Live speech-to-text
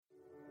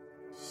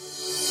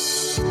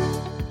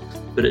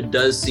But it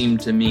does seem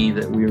to me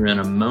that we're in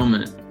a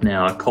moment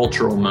now, a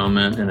cultural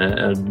moment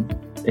and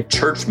a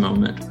church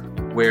moment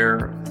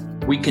where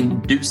we can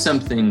do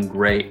something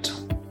great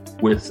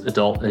with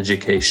adult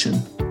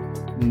education.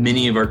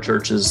 Many of our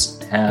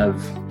churches have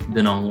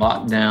been on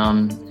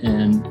lockdown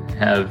and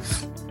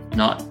have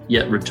not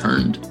yet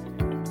returned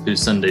to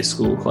Sunday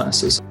school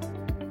classes.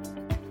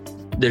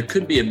 There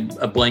could be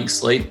a blank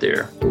slate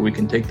there where we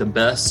can take the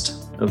best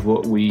of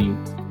what we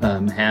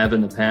have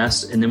in the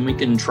past, and then we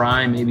can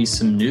try maybe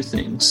some new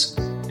things.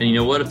 And you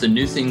know what? If the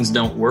new things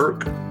don't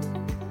work,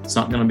 it's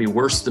not going to be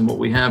worse than what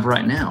we have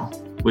right now,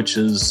 which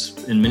is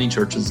in many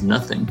churches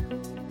nothing.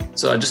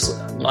 So I just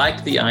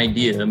like the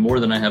idea, more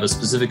than I have a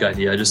specific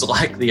idea, I just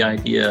like the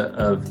idea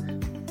of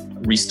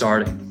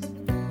restarting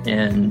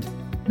and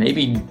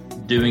maybe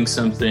doing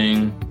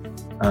something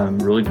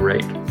really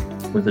great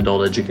with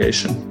adult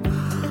education.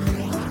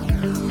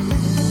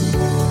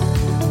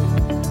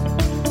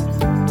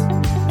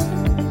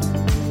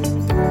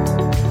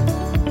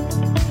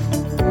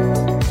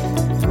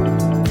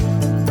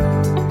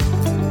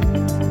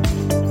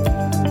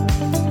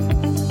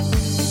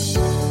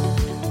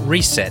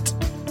 Reset: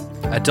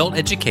 Adult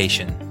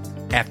Education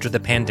After the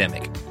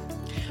Pandemic.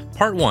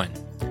 Part 1.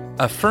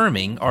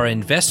 Affirming our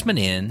investment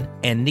in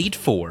and need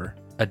for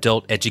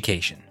adult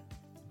education.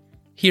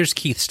 Here's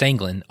Keith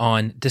Stanglin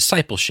on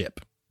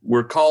discipleship.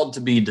 We're called to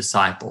be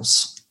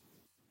disciples.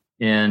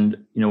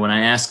 And, when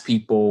I ask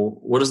people,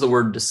 what does the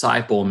word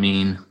disciple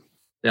mean?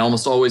 They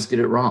almost always get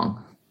it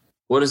wrong.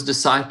 What does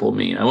disciple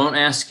mean? I won't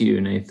ask you,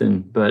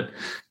 Nathan, but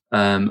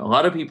a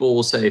lot of people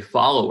will say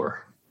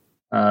follower.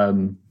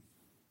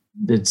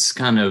 It's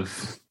kind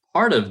of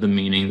part of the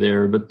meaning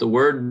there, but the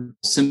word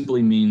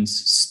simply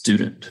means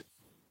student,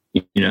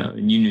 and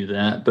you knew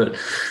that. But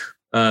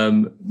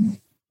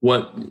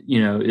what,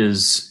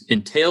 is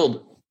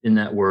entailed in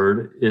that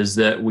word is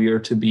that we are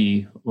to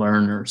be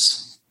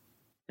learners.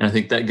 And I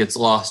think that gets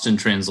lost in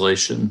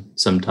translation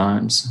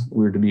sometimes.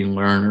 We're to be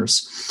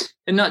learners,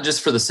 and not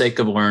just for the sake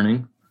of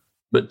learning,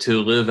 but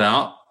to live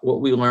out what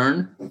we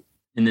learn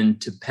and then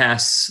to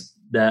pass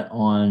that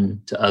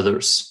on to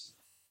others.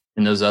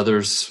 And those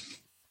others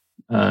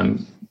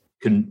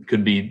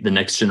could be the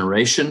next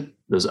generation.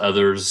 Those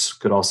others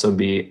could also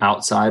be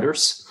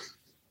outsiders.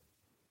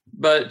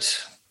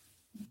 But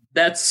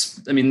that's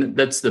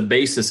the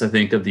basis, I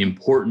think, of the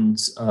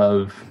importance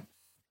of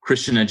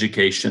Christian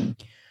education.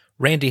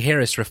 Randy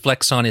Harris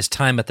reflects on his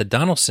time at the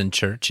Donaldson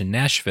Church in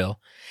Nashville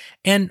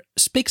and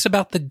speaks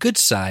about the good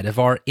side of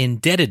our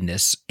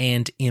indebtedness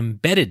and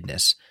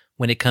embeddedness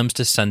when it comes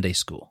to Sunday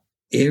school.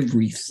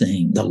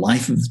 Everything, the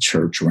life of the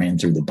church ran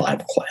through the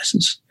Bible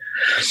classes.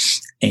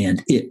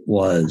 And it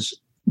was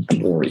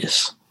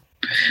glorious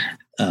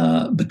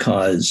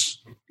because,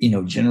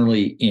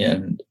 generally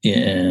in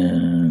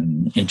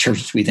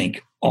churches, we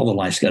think all the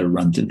life's got to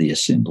run through the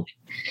assembly.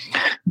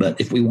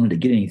 But if we wanted to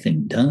get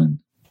anything done,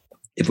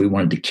 if we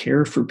wanted to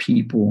care for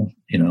people,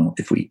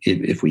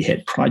 if we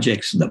had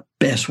projects, the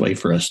best way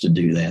for us to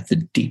do that, the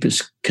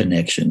deepest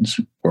connections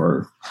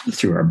were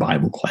through our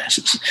Bible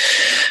classes.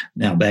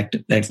 Now, back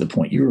to the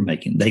point you were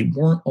making, they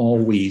weren't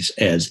always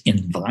as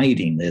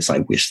inviting as I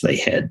wish they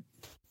had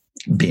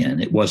been.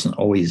 It wasn't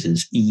always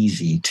as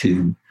easy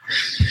to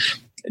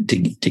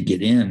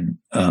get in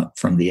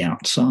from the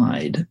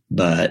outside,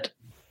 but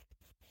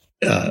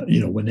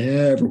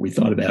whenever we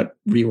thought about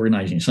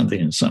reorganizing something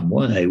in some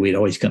way, we'd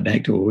always come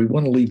back to it. We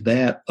want to leave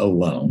that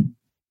alone.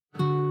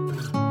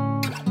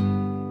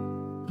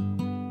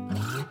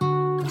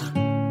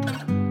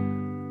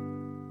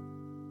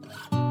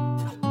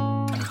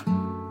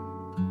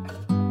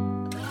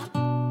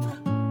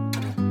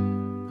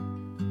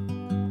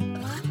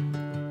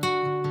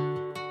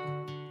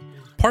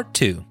 Part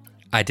 2.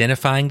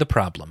 Identifying the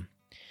problem.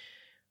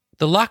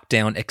 The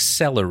lockdown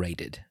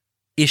accelerated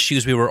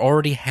issues we were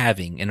already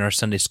having in our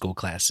Sunday school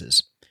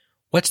classes.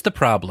 What's the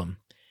problem,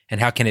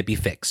 and how can it be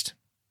fixed?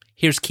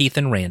 Here's Keith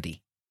and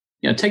Randy.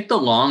 Take the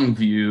long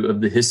view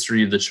of the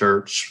history of the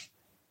church,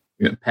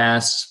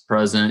 past,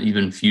 present,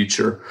 even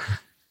future.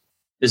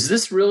 Is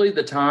this really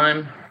the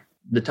time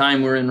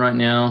we're in right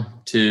now,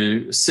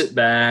 to sit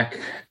back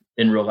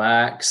and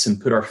relax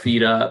and put our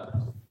feet up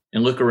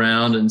and look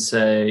around and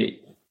say,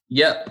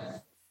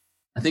 yep,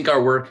 I think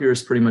our work here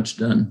is pretty much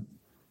done?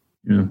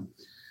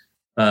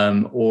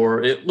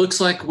 Or it looks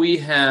like we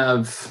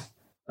have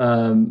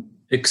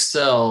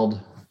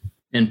excelled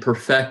and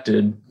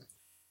perfected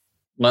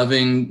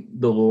loving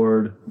the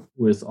Lord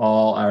with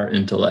all our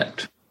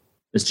intellect,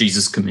 as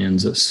Jesus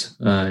commands us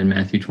in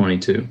Matthew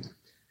 22.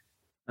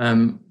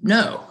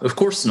 No, of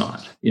course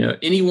not.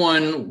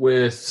 Anyone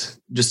with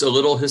just a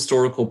little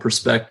historical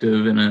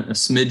perspective and a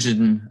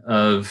smidgen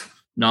of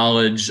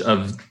knowledge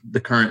of the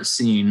current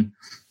scene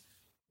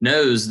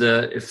knows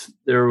that if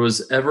there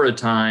was ever a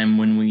time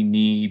when we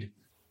need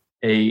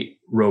a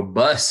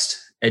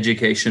robust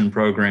education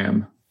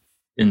program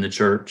in the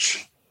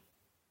church,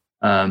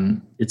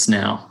 it's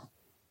now.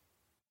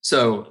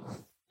 So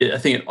I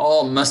think it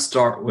all must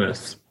start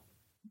with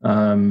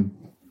from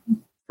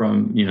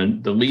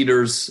the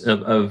leaders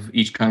of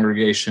each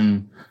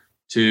congregation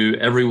to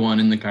everyone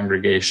in the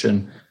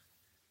congregation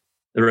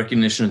the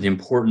recognition of the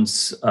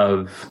importance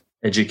of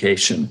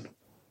education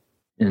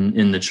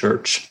in the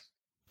church.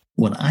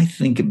 When I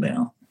think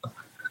about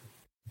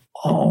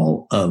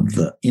all of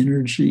the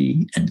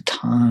energy and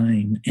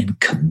time and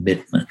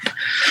commitment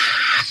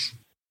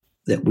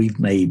that we've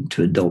made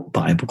to adult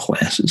Bible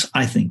classes,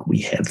 I think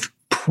we have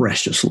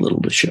precious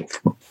little to show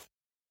for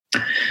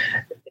it.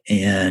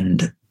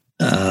 And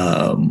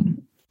I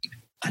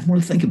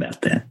want to think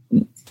about that.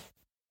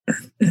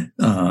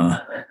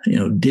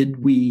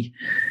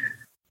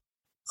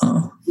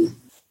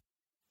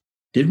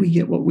 Did we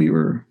get what we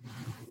were,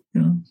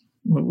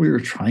 what we were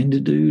trying to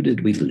do?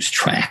 Did we lose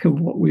track of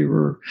what we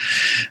were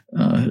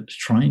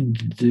trying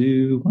to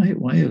do?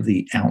 Why are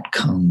the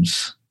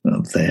outcomes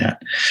of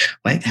that?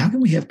 How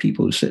can we have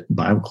people who sit in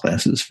Bible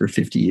classes for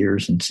 50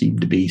 years and seem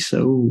to be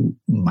so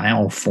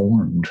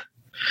malformed?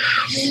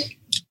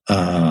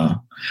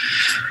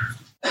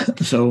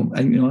 So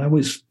I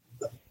was,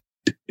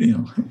 I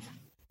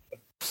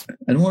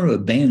don't want to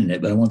abandon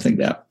it, but I want to think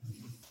about,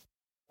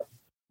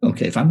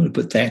 okay, if I'm going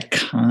to put that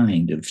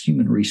kind of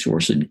human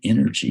resource and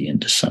energy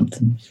into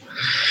something,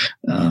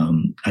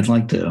 I'd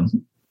like to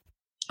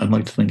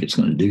think it's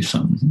going to do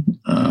something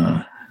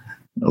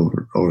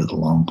over the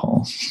long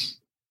haul.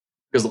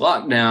 Because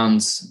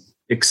lockdowns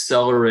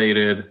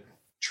accelerated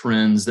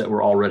trends that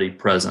were already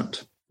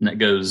present, and that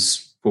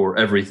goes for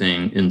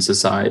everything in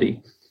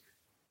society.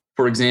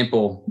 For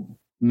example,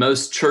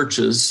 most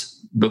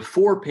churches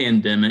before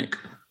pandemic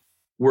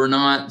were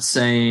not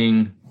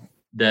saying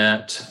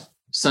that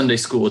Sunday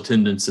school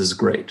attendance is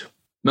great.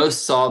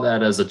 Most saw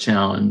that as a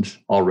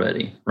challenge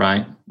already,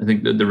 right? I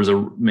think that there was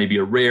maybe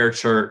a rare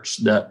church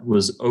that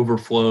was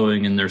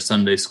overflowing in their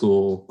Sunday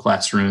school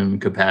classroom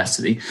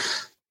capacity.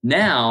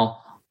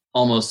 Now,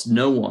 almost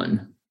no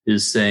one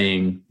is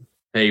saying,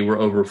 hey, we're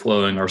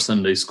overflowing our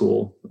Sunday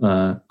school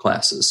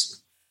classes.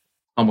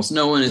 Almost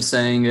no one is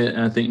saying it,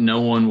 and I think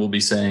no one will be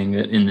saying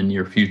it in the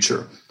near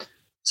future.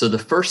 So the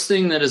first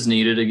thing that is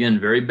needed, again,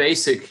 very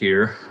basic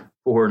here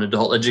for an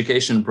adult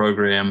education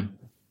program,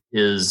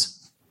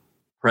 is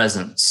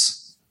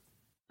presence.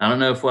 I don't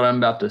know if what I'm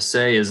about to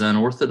say is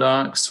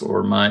unorthodox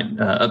or might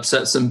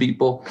upset some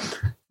people,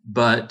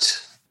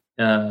 but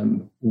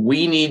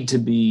we need to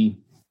be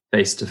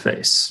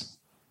face-to-face.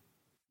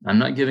 I'm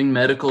not giving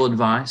medical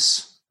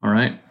advice, all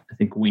right? I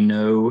think we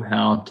know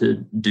how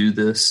to do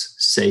this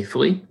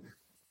safely,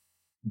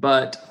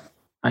 but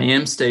I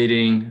am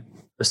stating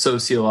a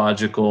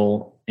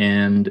sociological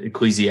and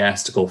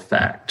ecclesiastical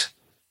fact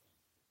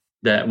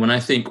that when I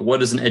think, what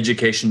does an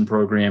education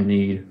program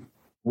need?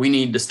 We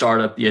need to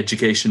start up the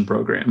education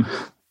program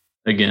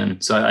again.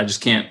 So I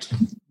just can't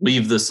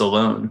leave this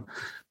alone.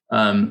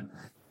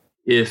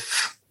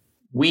 If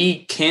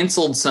we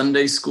canceled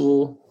Sunday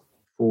school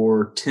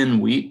for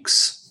 10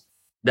 weeks,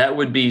 that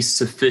would be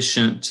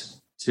sufficient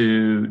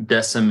to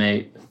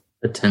decimate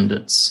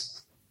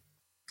attendance.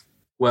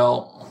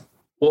 Well,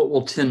 what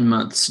will 10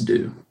 months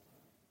do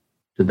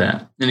to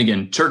that? And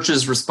again,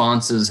 churches'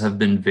 responses have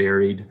been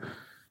varied,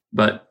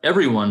 but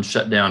everyone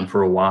shut down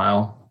for a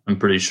while, I'm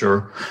pretty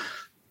sure.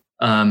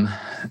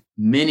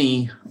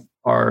 Many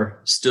are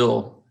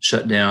still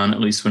shut down, at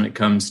least when it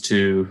comes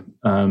to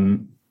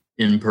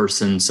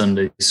in-person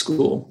Sunday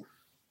school.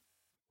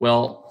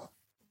 Well,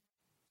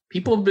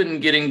 people have been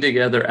getting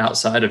together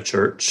outside of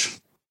church.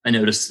 I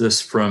noticed this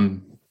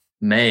from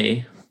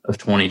May of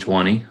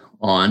 2020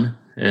 on,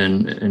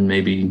 and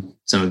maybe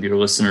some of your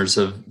listeners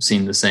have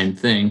seen the same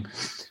thing.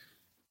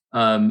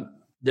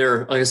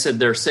 Like I said,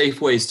 there are safe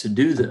ways to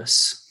do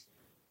this,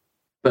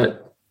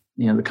 but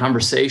the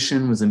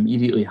conversation was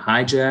immediately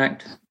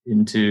hijacked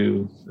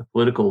into a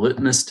political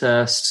litmus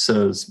test,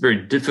 so it's very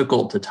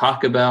difficult to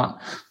talk about.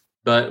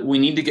 But we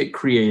need to get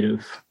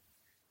creative,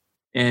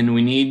 and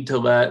we need to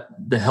let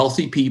the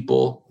healthy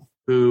people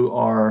who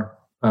are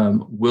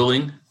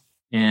willing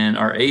and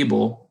are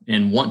able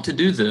and want to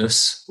do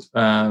this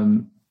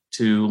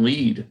to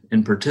lead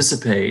and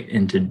participate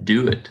and to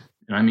do it.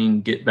 And I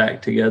mean, get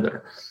back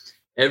together.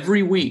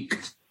 Every week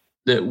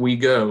that we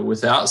go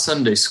without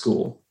Sunday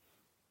school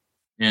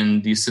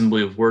and the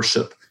assembly of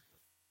worship,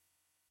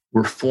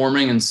 we're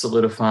forming and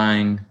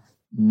solidifying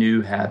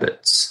new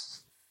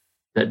habits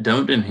that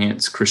don't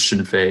enhance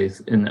Christian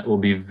faith and that will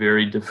be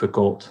very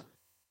difficult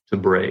to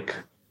break.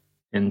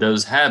 And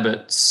those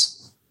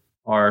habits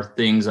are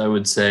things I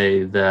would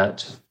say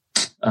that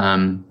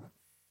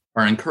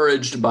are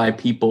encouraged by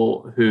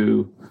people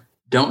who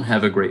don't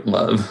have a great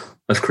love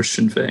of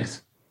Christian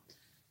faith.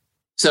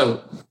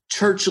 So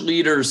church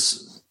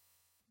leaders,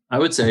 I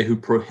would say, who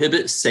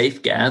prohibit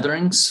safe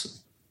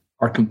gatherings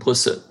are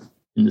complicit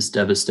in this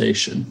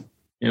devastation.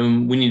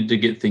 And we need to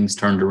get things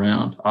turned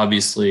around.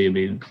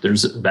 Obviously,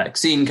 there's a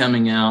vaccine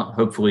coming out.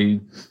 Hopefully,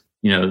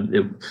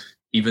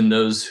 even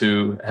those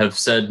who have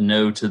said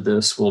no to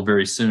this will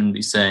very soon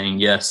be saying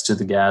yes to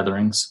the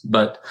gatherings.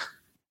 But,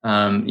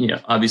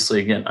 obviously,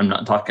 again, I'm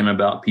not talking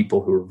about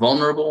people who are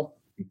vulnerable,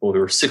 people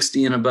who are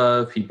 60 and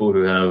above, people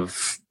who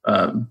have,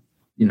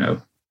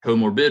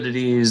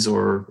 comorbidities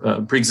or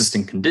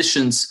pre-existing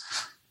conditions.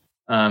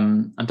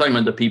 I'm talking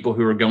about the people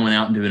who are going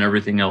out and doing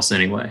everything else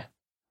anyway.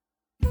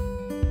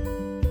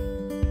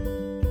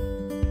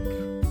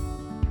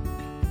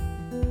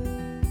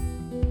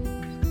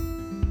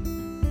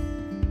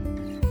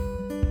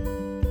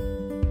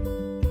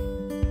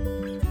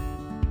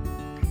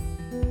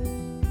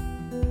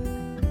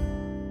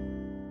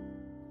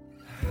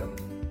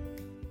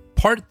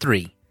 Part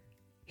 3.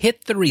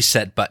 Hit the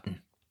reset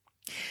button.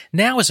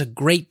 Now is a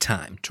great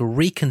time to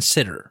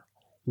reconsider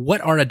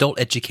what our adult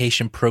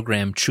education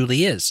program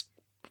truly is,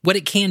 what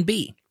it can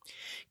be.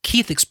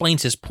 Keith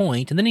explains his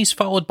point, and then he's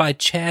followed by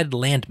Chad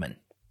Landman.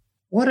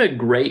 What a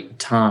great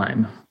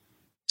time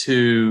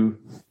to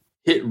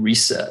hit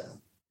reset,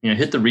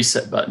 hit the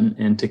reset button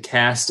and to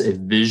cast a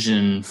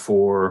vision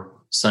for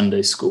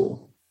Sunday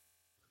school.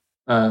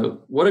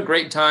 What a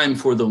great time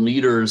for the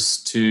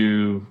leaders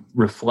to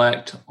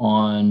reflect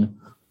on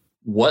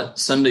what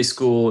Sunday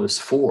school is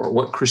for,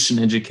 what Christian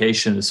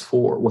education is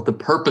for, what the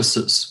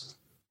purposes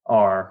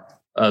are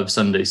of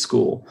Sunday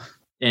school,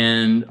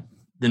 and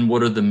then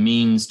what are the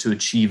means to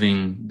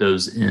achieving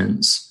those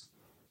ends.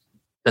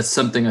 That's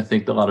something I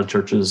think a lot of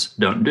churches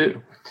don't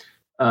do.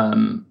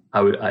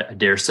 I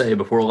dare say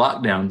before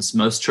lockdowns,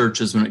 most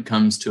churches, when it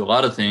comes to a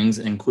lot of things,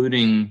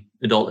 including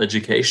adult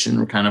education,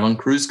 were kind of on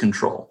cruise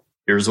control.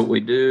 Here's what we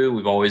do.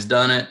 We've always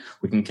done it.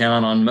 We can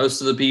count on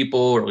most of the people,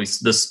 or at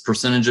least this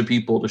percentage of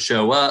people, to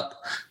show up,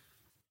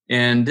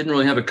 and didn't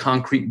really have a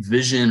concrete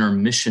vision or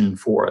mission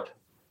for it.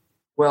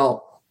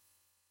 Well,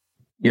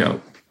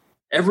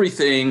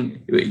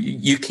 everything,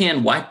 you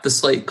can wipe the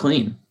slate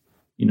clean.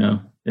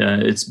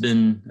 It's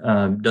been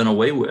done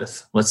away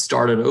with. Let's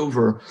start it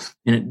over.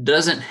 And it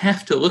doesn't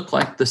have to look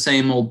like the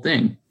same old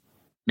thing.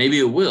 Maybe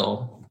it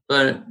will,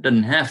 but it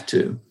doesn't have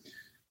to.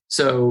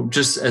 So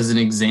just as an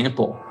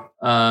example,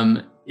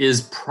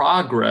 is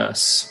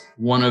progress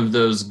one of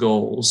those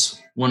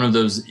goals, one of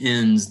those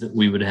ends that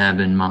we would have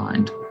in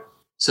mind?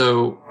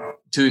 So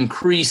to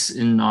increase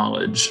in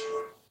knowledge,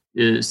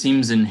 it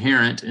seems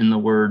inherent in the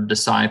word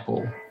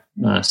disciple,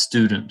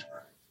 student.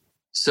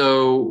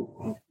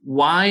 So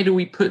why do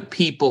we put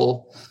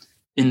people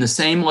in the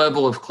same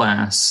level of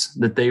class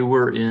that they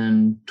were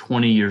in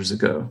 20 years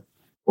ago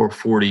or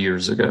 40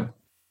 years ago?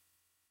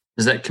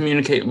 Does that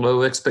communicate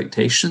low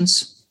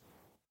expectations?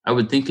 I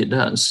would think it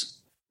does.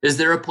 Is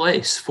there a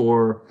place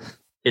for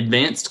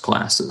advanced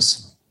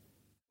classes?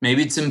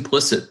 Maybe it's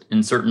implicit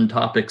in certain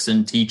topics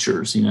and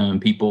teachers,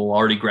 and people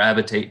already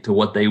gravitate to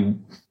what they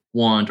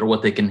want or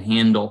what they can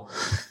handle.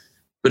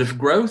 But if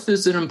growth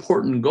is an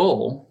important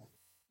goal,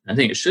 I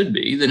think it should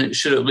be, then it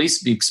should at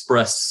least be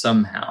expressed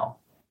somehow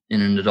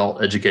in an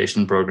adult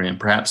education program,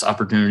 perhaps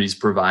opportunities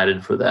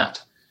provided for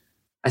that.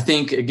 I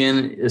think,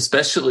 again,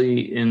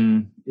 especially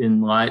in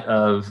light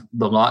of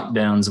the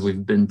lockdowns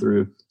we've been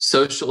through,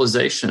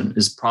 socialization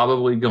is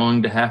probably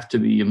going to have to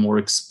be a more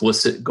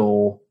explicit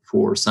goal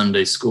for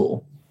Sunday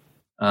school.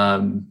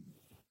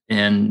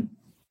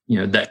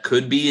 That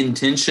could be in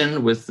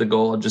tension with the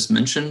goal I just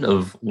mentioned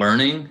of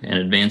learning and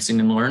advancing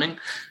in learning.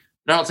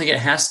 But I don't think it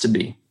has to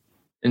be.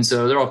 And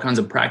so there are all kinds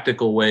of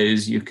practical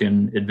ways you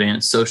can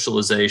advance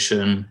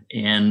socialization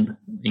and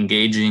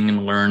engaging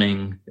in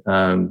learning.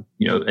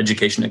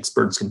 Education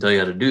experts can tell you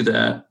how to do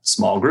that,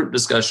 small group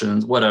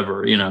discussions,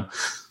 whatever,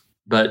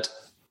 but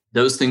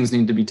those things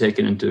need to be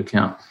taken into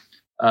account.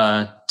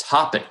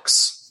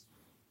 Topics.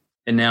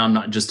 And now I'm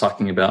not just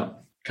talking about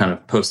kind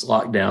of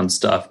post-lockdown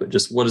stuff, but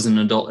just what does an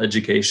adult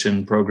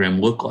education program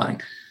look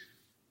like?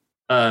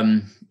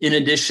 In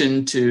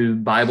addition to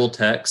Bible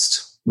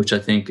text, which I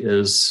think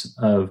is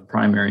of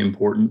primary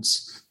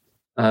importance,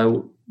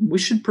 we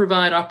should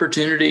provide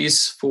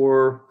opportunities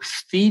for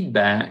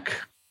feedback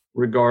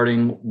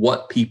regarding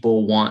what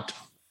people want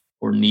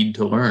or need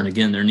to learn.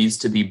 Again, there needs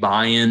to be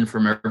buy-in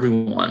from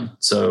everyone.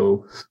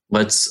 So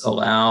let's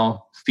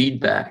allow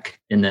feedback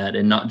in that,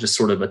 and not just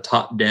sort of a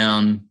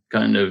top-down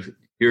kind of,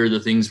 here are the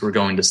things we're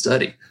going to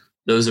study.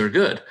 Those are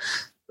good.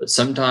 But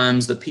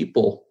sometimes the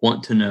people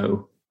want to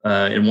know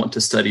and want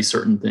to study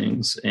certain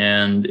things.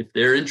 And if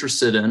they're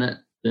interested in it,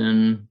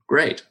 then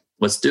great,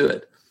 let's do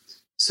it.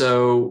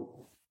 So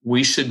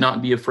we should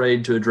not be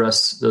afraid to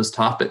address those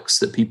topics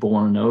that people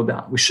want to know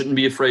about. We shouldn't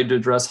be afraid to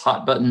address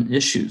hot button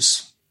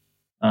issues.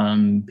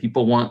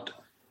 People want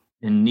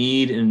and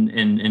need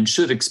and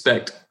should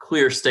expect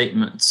clear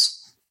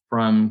statements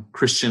from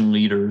Christian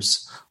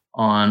leaders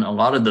on a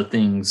lot of the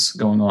things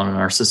going on in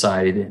our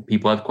society that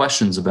people have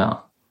questions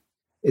about.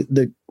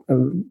 The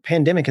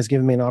pandemic has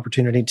given me an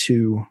opportunity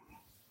to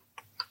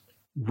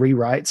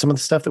rewrite some of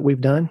the stuff that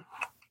we've done,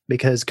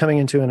 because coming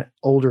into an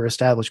older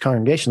established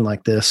congregation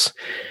like this,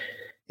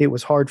 it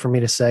was hard for me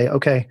to say,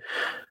 okay,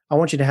 I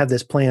want you to have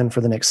this plan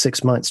for the next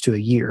 6 months to a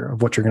year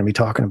of what you're going to be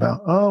talking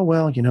about. Oh,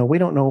 well, we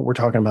don't know what we're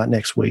talking about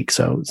next week,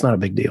 so it's not a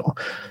big deal.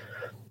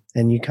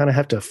 And you kind of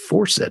have to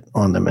force it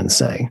on them and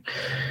say,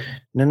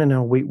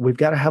 no, we've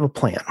got to have a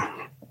plan.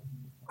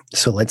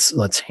 So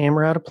let's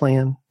hammer out a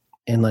plan,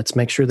 and let's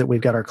make sure that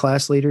we've got our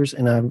class leaders.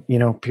 And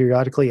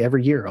periodically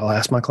every year I'll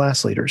ask my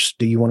class leaders,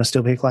 do you want to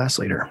still be a class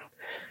leader?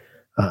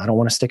 I don't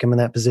want to stick them in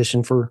that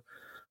position for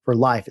for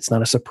life. It's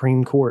not a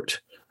Supreme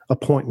Court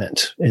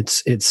appointment.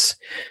 It's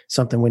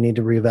something we need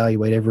to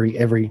reevaluate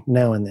every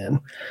now and then.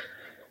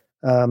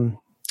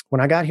 When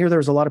I got here, there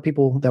was a lot of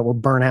people that were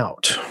burnt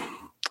out.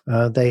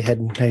 They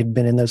had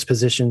been in those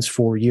positions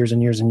for years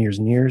and years and years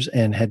and years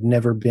and had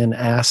never been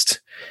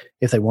asked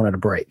if they wanted a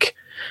break.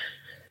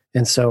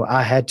 And so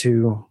I had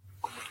to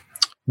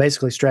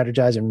basically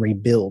strategize and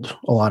rebuild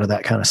a lot of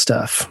that kind of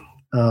stuff,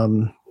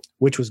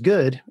 which was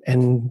good.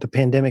 And the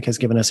pandemic has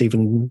given us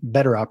even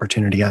better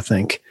opportunity, I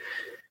think,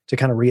 to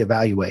kind of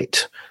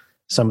reevaluate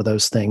some of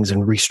those things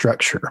and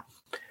restructure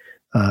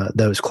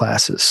those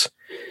classes.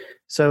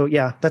 So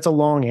yeah, that's a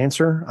long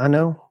answer, I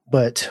know,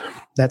 but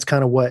that's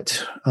kind of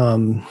what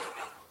we're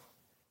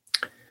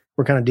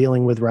kind of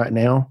dealing with right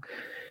now.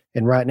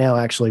 And right now,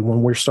 actually,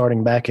 when we're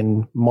starting back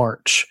in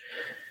March,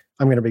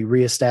 I'm going to be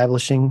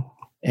reestablishing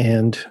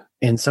and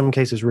in some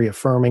cases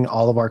reaffirming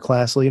all of our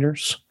class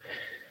leaders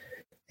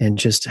and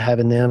just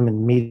having them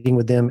and meeting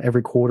with them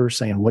every quarter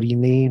saying, what do you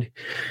need?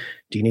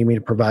 Do you need me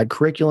to provide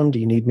curriculum? Do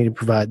you need me to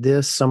provide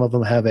this? Some of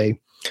them have a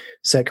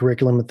set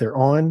curriculum that they're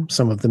on.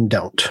 Some of them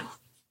don't.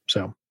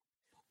 So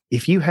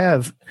if you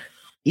have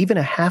even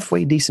a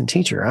halfway decent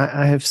teacher,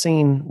 I have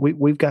seen,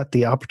 we've got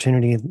the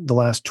opportunity the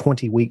last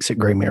 20 weeks at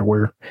Graymere.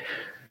 We're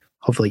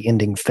hopefully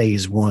ending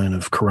phase 1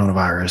 of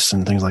coronavirus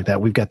and things like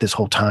that. We've got this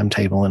whole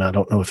timetable, and I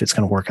don't know if it's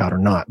going to work out or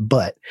not,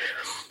 but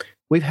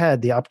we've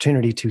had the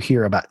opportunity to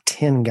hear about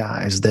 10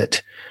 guys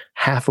that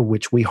half of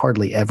which we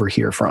hardly ever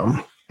hear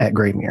from at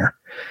Graymere.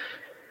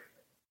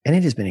 And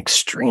it has been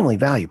extremely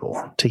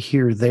valuable to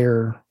hear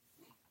their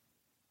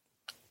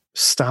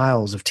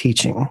styles of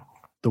teaching,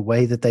 the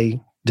way that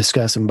they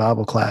discuss in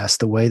Bible class,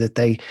 the way that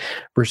they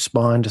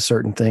respond to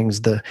certain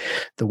things, the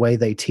way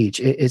they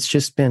teach. It's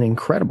just been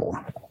incredible.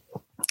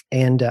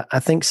 And I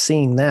think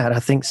seeing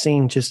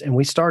just, and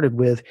we started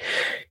with,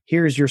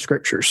 here's your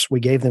scriptures. We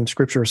gave them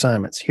scripture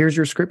assignments. Here's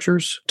your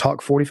scriptures.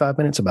 Talk 45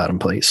 minutes about them,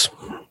 please.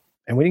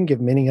 And we didn't give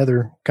them any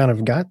other kind of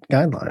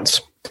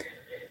guidelines.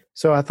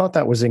 So I thought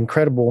that was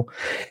incredible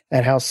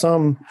at how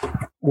some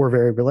were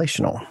very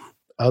relational.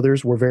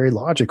 Others were very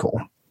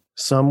logical.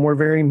 Some were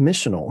very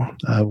missional.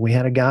 We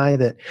had a guy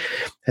that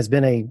has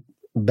been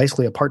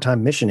basically a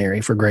part-time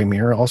missionary for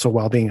Graymere, also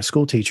while being a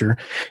school teacher,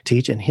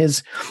 and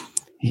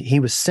he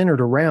was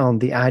centered around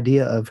the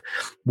idea of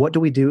what do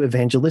we do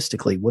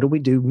evangelistically? What do we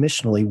do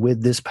missionally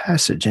with this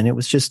passage? And it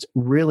was just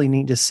really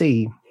neat to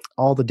see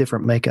all the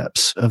different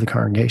makeups of the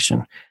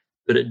congregation.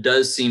 But it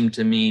does seem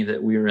to me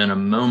that we are in a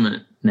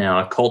moment now,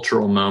 a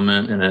cultural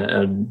moment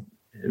and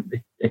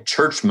a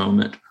church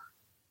moment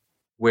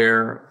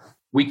where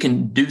we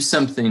can do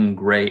something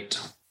great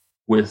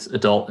with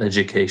adult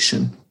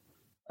education.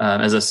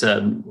 As I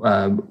said,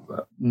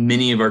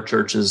 many of our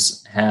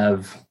churches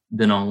have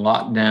been on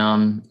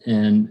lockdown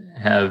and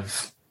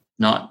have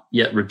not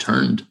yet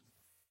returned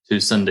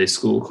to Sunday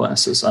school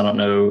classes. I don't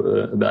know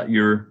about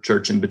your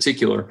church in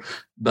particular,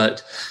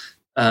 but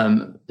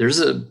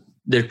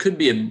there could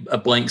be a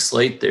blank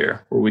slate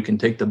there where we can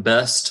take the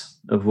best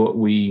of what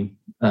we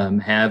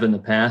have in the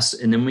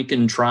past, and then we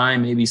can try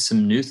maybe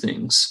some new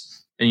things.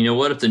 And you know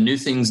what? If the new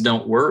things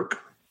don't work,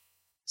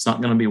 it's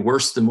not going to be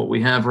worse than what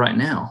we have right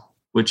now,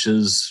 which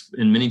is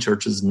in many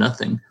churches,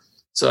 nothing.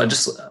 So I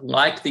just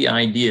like the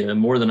idea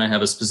more than I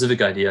have a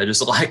specific idea. I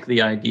just like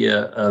the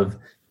idea of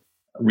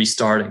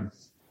restarting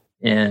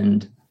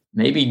and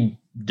maybe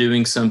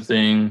doing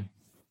something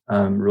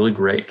really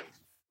great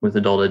with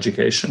adult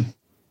education.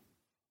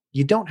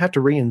 You don't have to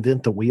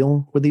reinvent the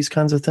wheel with these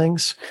kinds of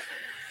things.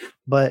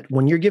 But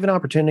when you're given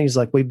opportunities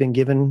like we've been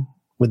given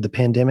with the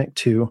pandemic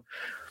to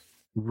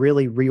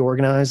really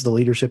reorganize the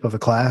leadership of a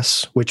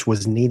class, which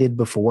was needed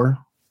before,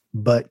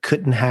 but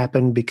couldn't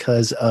happen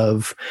because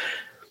of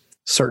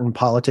certain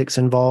politics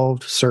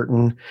involved,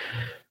 certain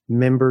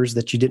members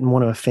that you didn't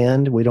want to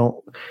offend. We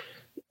don't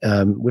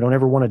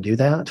ever want to do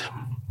that.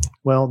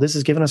 Well, this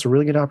has given us a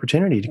really good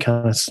opportunity to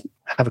kind of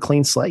have a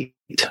clean slate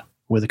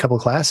with a couple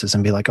of classes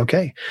and be like,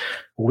 okay,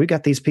 well, we've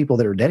got these people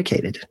that are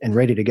dedicated and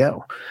ready to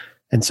go.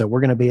 And so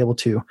we're going to be able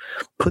to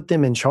put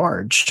them in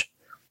charge,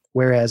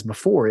 whereas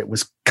before it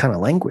was kind of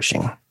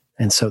languishing.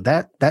 And so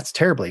that's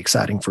terribly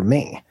exciting for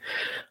me,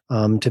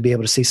 to be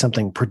able to see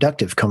something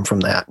productive come from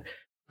that.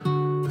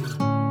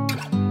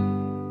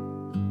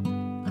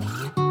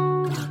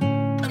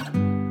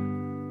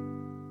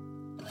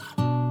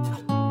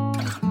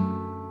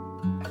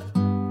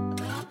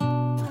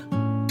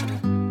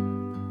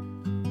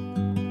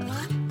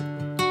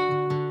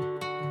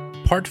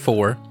 Part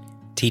 4,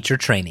 Teacher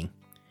Training.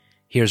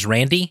 Here's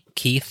Randy,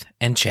 Keith,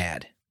 and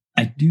Chad.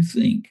 I do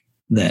think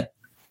that,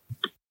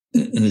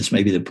 and this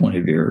may be the point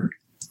of your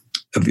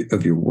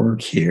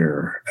work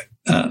here,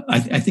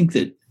 I think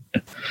that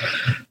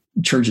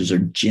churches are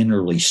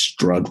generally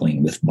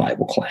struggling with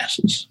Bible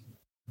classes,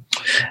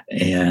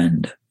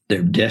 and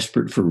they're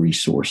desperate for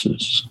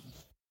resources.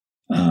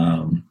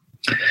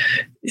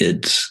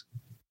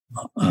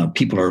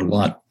 People are a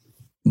lot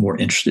more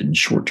interested in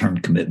short-term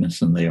commitments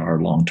than they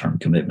are long-term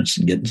commitments,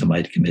 and getting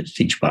somebody to commit to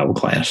teach Bible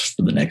class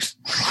for the next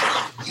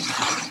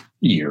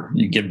year.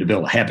 You give them to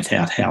build a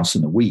Habitat house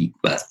in a week,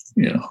 but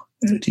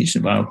teach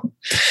them Bible.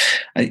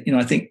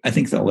 I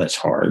think all that's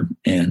hard.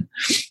 And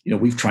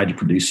we've tried to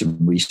produce some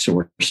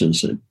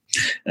resources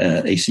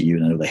at ACU,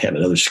 and I know they have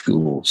at other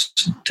schools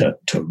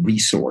to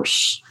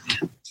resource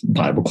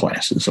Bible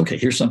classes. Okay,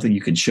 here's something you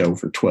can show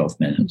for 12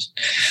 minutes,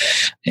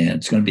 and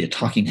it's going to be a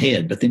talking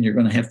head, but then you're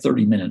going to have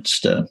 30 minutes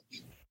to,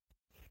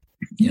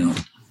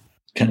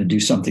 kind of do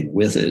something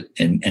with it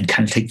and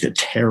kind of take the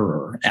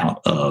terror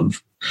out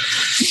of,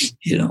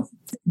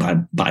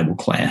 Bible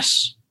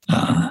class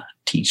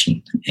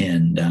teaching.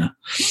 And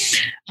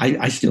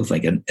I still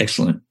think an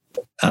excellent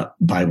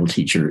Bible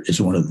teacher is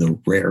one of the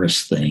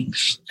rarest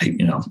things.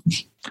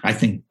 I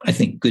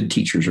think good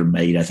teachers are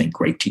made. I think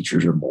great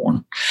teachers are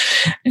born.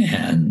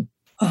 And,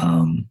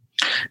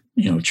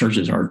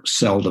 churches are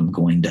seldom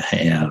going to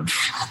have,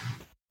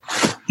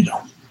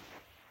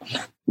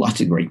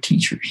 lots of great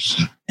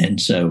teachers. And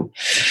so,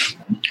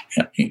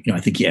 I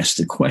think you asked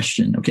the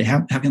question, okay,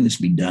 how can this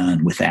be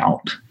done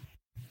without,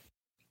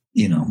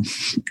 a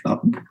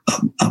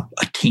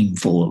team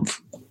full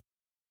of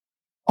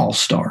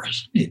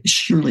all-stars?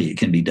 Surely it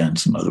can be done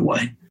some other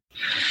way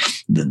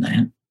than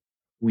that.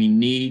 We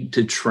need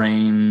to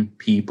train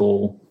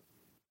people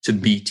to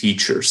be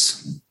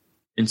teachers.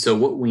 And so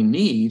what we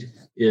need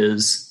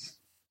is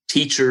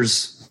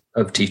teachers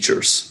of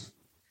teachers.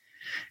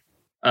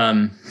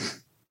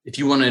 If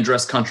you want to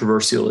address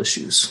controversial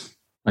issues,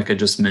 like I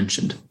just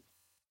mentioned,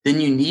 then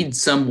you need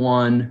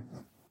someone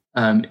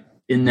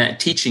in that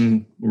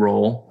teaching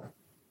role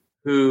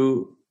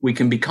who we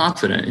can be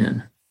confident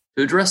in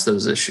to address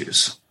those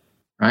issues,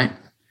 right?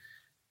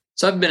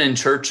 So I've been in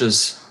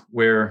churches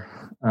where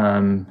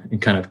in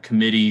kind of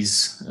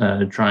committees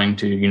trying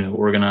to,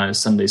 organize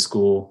Sunday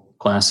school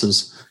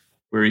classes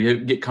where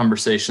you get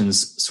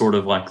conversations sort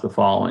of like the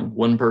following.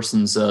 One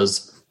person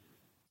says,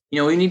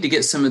 we need to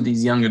get some of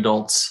these young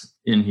adults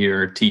in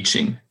here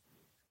teaching.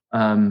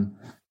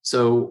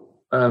 So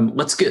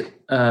let's get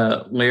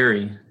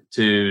Larry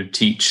to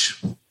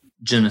teach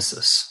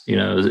Genesis,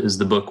 is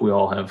the book we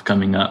all have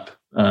coming up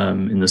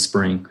in the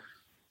spring.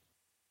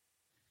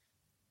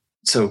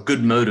 So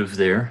good motive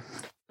there.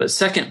 But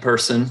second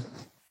person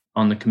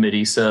on the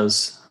committee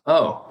says,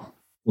 well,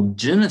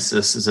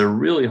 Genesis is a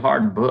really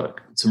hard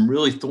book. Some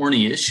really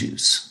thorny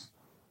issues.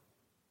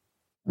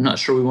 I'm not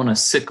sure we want to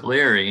sick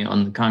Larry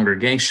on the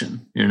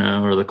congregation,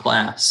 or the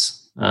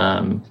class,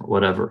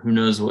 whatever. Who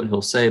knows what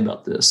he'll say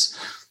about this?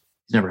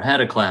 He's never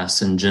had a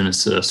class in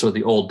Genesis or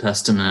the Old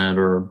Testament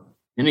or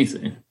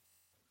anything.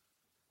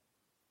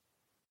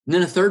 And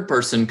then a third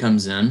person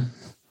comes in,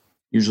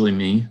 usually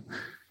me,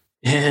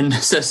 and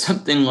says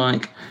something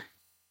like,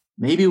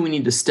 maybe we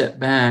need to step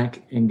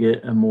back and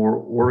get a more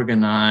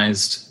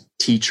organized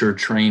teacher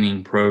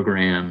training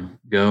program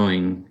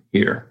going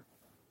here.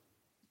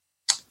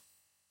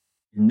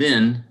 And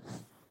then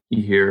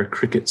you hear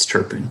crickets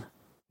chirping,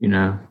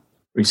 or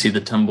you see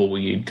the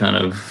tumbleweed kind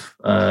of,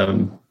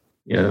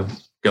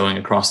 going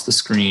across the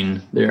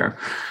screen there.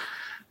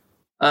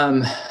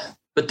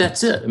 But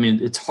that's it. I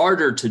mean, it's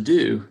harder to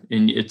do,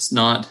 and it's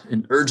not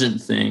an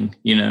urgent thing,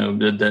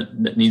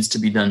 that needs to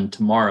be done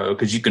tomorrow,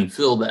 because you can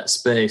fill that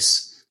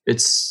space.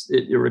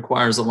 It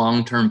requires a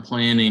long-term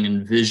planning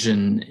and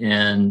vision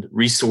and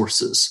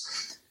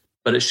resources,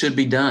 but it should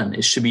be done.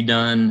 It should be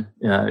done.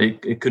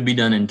 It could be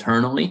done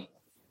internally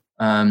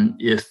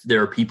if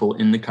there are people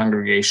in the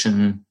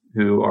congregation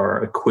who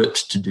are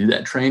equipped to do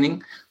that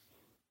training.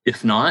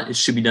 If not, it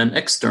should be done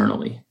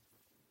externally.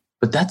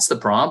 But that's the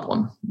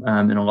problem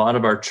in a lot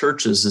of our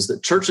churches, is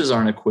that churches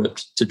aren't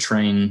equipped to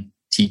train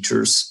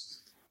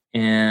teachers.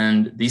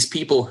 And these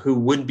people who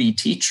would be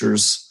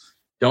teachers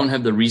don't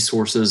have the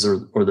resources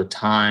or the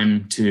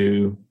time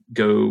to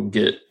go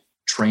get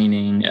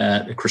training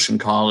at a Christian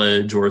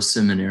college or a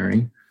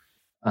seminary.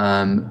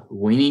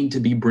 We need to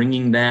be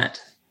bringing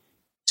that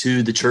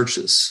to the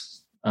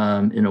churches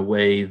in a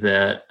way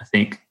that I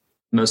think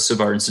most of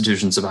our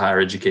institutions of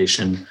higher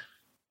education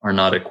are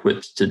not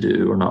equipped to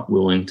do or not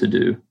willing to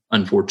do,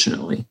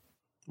 unfortunately.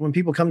 When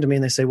people come to me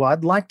and they say, well,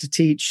 I'd like to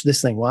teach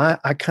this thing. Well,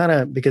 I kind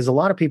of, because a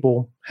lot of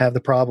people have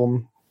the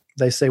problem,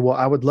 they say, well,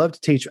 I would love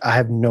to teach. I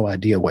have no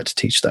idea what to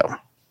teach, though.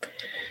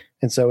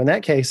 And so in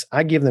that case,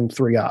 I give them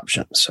three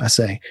options. I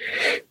say,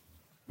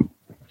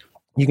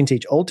 you can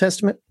teach Old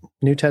Testament,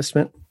 New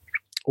Testament,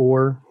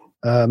 or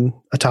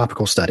a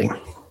topical study.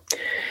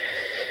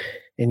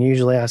 And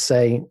usually I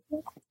say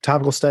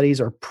topical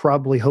studies are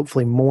probably,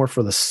 hopefully, more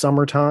for the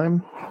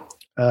summertime,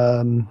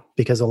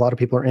 because a lot of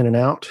people are in and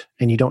out,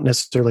 and you don't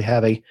necessarily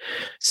have a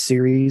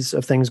series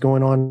of things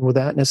going on with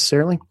that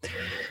necessarily.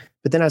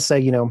 But then I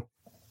say,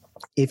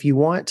 if you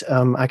want,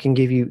 I can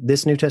give you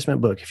this New Testament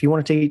book. If you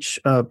want to teach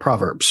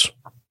Proverbs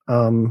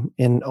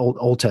in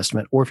Old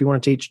Testament, or if you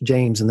want to teach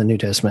James in the New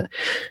Testament,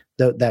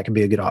 that could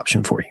be a good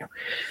option for you.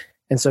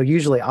 And so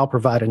usually I'll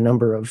provide a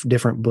number of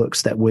different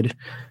books that would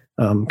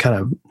kind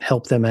of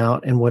help them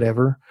out and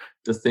whatever.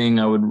 The thing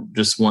I would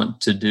just want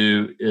to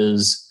do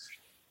is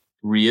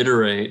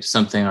reiterate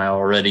something I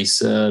already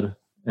said,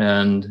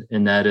 and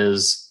that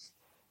is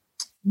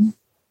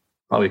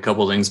probably a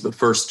couple of things, but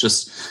first,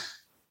 just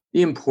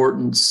the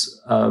importance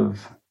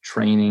of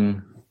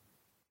training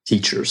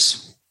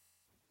teachers.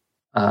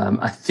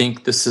 I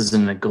think this is a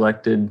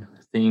neglected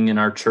thing in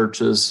our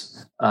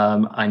churches.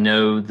 I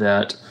know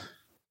that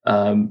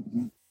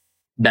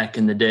back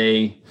in the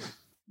day,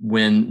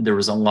 when there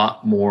was a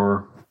lot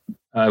more,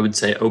 I would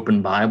say,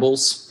 open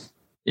Bibles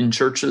in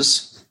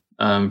churches,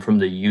 from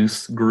the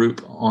youth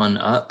group on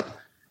up,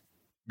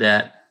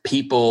 that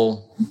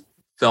people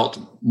felt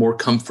more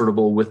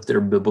comfortable with their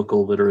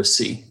biblical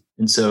literacy.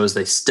 And so as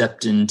they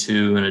stepped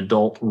into an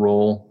adult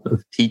role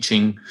of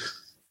teaching,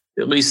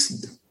 at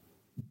least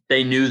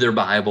they knew their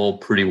Bible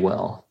pretty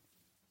well.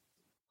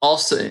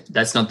 Also,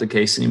 that's not the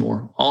case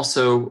anymore.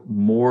 Also,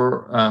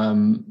 more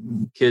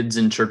kids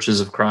in churches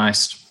of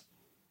Christ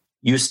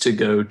used to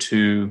go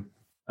to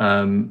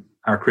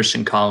our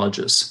Christian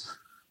colleges,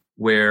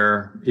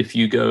 where if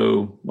you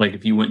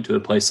went to a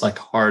place like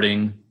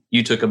Harding,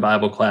 you took a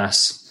Bible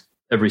class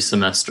every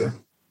semester,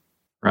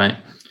 right?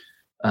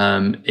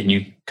 And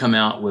you come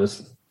out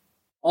with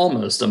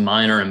almost a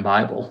minor in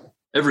Bible,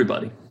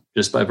 everybody,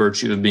 just by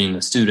virtue of being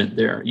a student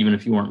there, even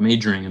if you weren't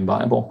majoring in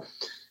Bible.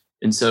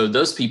 And so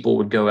those people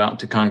would go out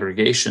to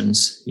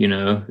congregations,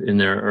 in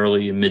their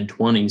early and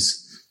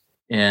mid-20s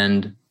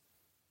and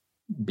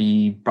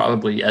be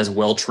probably as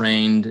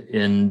well-trained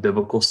in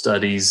biblical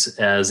studies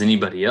as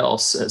anybody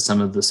else at some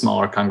of the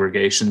smaller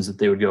congregations that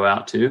they would go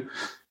out to.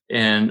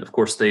 And of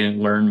course, they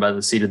learn by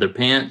the seat of their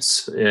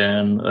pants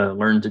and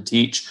learn to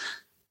teach.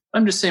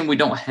 I'm just saying we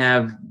don't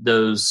have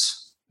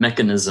those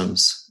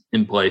mechanisms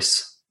in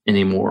place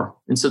anymore.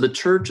 And so the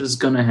church is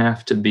going to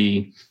have to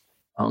be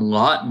a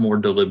lot more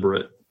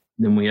deliberate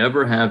than we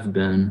ever have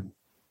been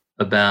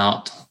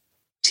about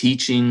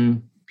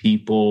teaching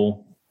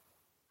people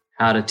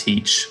how to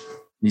teach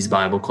these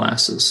Bible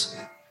classes.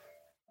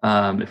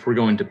 If we're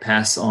going to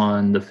pass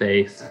on the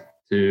faith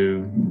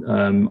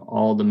to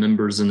all the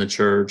members in the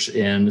church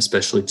and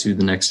especially to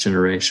the next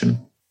generation.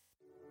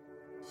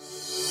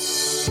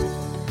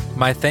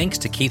 My thanks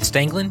to Keith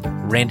Stanglin,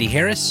 Randy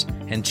Harris,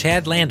 and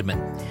Chad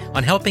Landman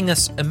on helping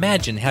us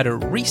imagine how to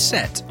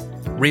reset,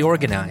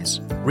 reorganize,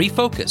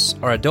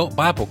 refocus our adult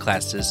Bible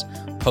classes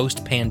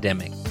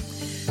post-pandemic.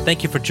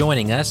 Thank you for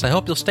joining us. I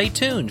hope you'll stay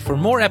tuned for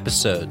more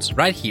episodes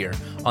right here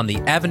on the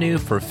Avenue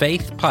for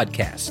Faith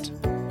podcast.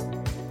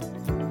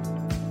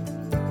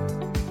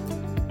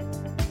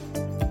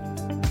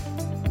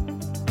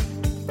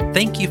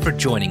 Thank you for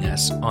joining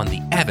us on the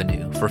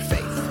Avenue for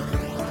Faith.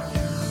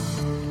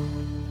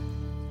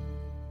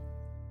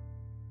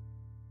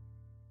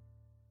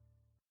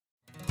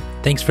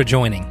 Thanks for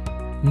joining.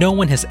 No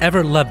one has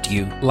ever loved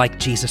you like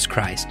Jesus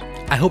Christ.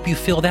 I hope you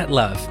feel that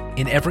love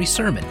in every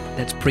sermon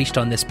that's preached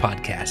on this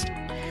podcast.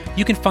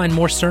 You can find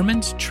more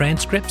sermons,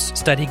 transcripts,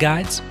 study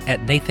guides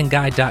at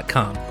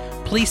nathanguy.com.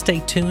 Please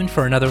stay tuned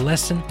for another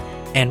lesson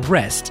and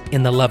rest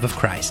in the love of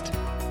Christ.